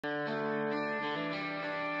Yeah.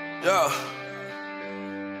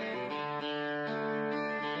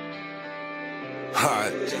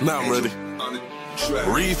 Alright, now I'm ready.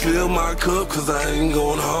 Refill my cup, cause I ain't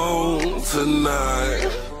going home tonight.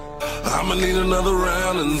 I'ma need another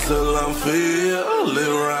round until I'm feeling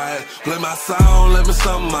right. Play my song, let me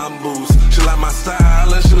stump my boots. She like my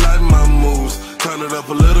style and she like my moves. Turn it up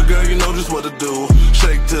a little, girl, you know just what to do.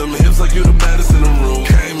 Shake them hips like you the baddest in the room.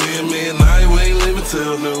 Came in midnight, we ain't leaving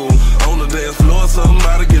till noon. On the dance floor,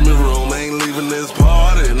 somebody give me room. Ain't leaving this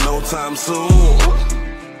party no time soon.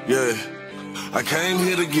 Yeah, I came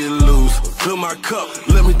here to get loose. Fill my cup,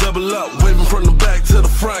 let me double up. Waving from the back to the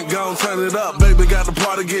front, gon' turn it up. Baby got the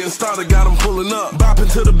party getting started, got them pulling up.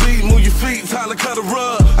 Bopping to the beat, move your feet, time to cut a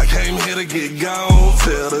rug. I came here to get gone.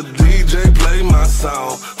 Tell the DJ play my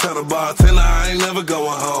song. Tell the bartender I ain't never going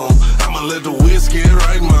home. I'ma let the whiskey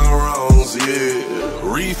right my wrongs, yeah.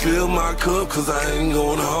 Refill my cup, cause I ain't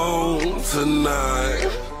going home tonight.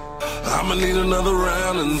 I'ma need another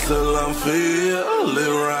round until I'm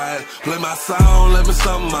feeling right. Play my song, let me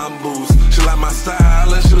stump my boots. She like my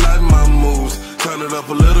style and she like my moves. Turn it up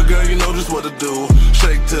a little, girl, you know just what to do.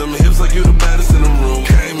 Shake them hips like you the baddest in the room.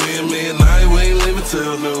 Came in midnight, we ain't leaving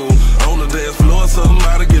till noon. On the dance floor,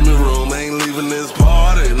 somebody give me room. Ain't leaving this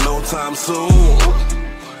party no time soon.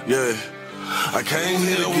 Yeah, I came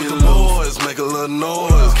here with the boys, make a little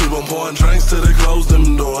noise. Keep on pouring drinks till they close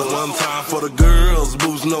them doors. One time for the girls,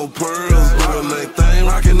 booze, no pearls. Doing they thing,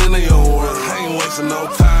 rocking in their own world. Ain't wasting no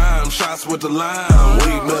time, shots with the lime.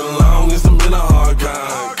 We been along, it's been a hard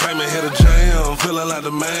kind. Came in here to jam, feeling like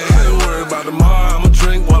the man. Ain't worried about tomorrow, I'ma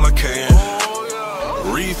drink while I can.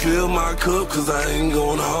 Refill my cup, cause I ain't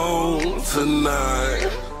going home tonight.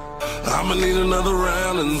 I'ma need another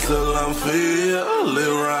round until I'm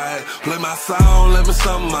feeling right. Play my song, let me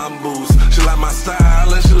stump my boots. She like my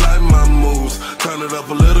style and she like my moves. Turn it up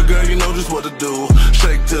a little, girl, you know just what to do.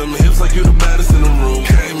 Shake them hips like you the baddest in the room.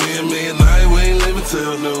 Came in midnight, we ain't leaving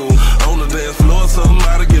till noon. On the dance floor,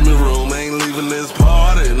 somebody give me room. Ain't leaving this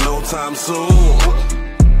party no time soon.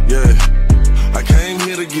 Yeah, I came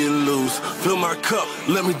here to get loose. Fill my cup,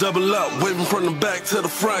 let me double up. Waving from the back to the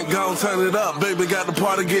front, gon' turn it up. Baby got the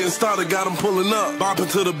party getting started, got them pulling up.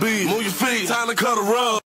 Bopping to the beat, move your feet, time to cut a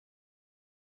rug.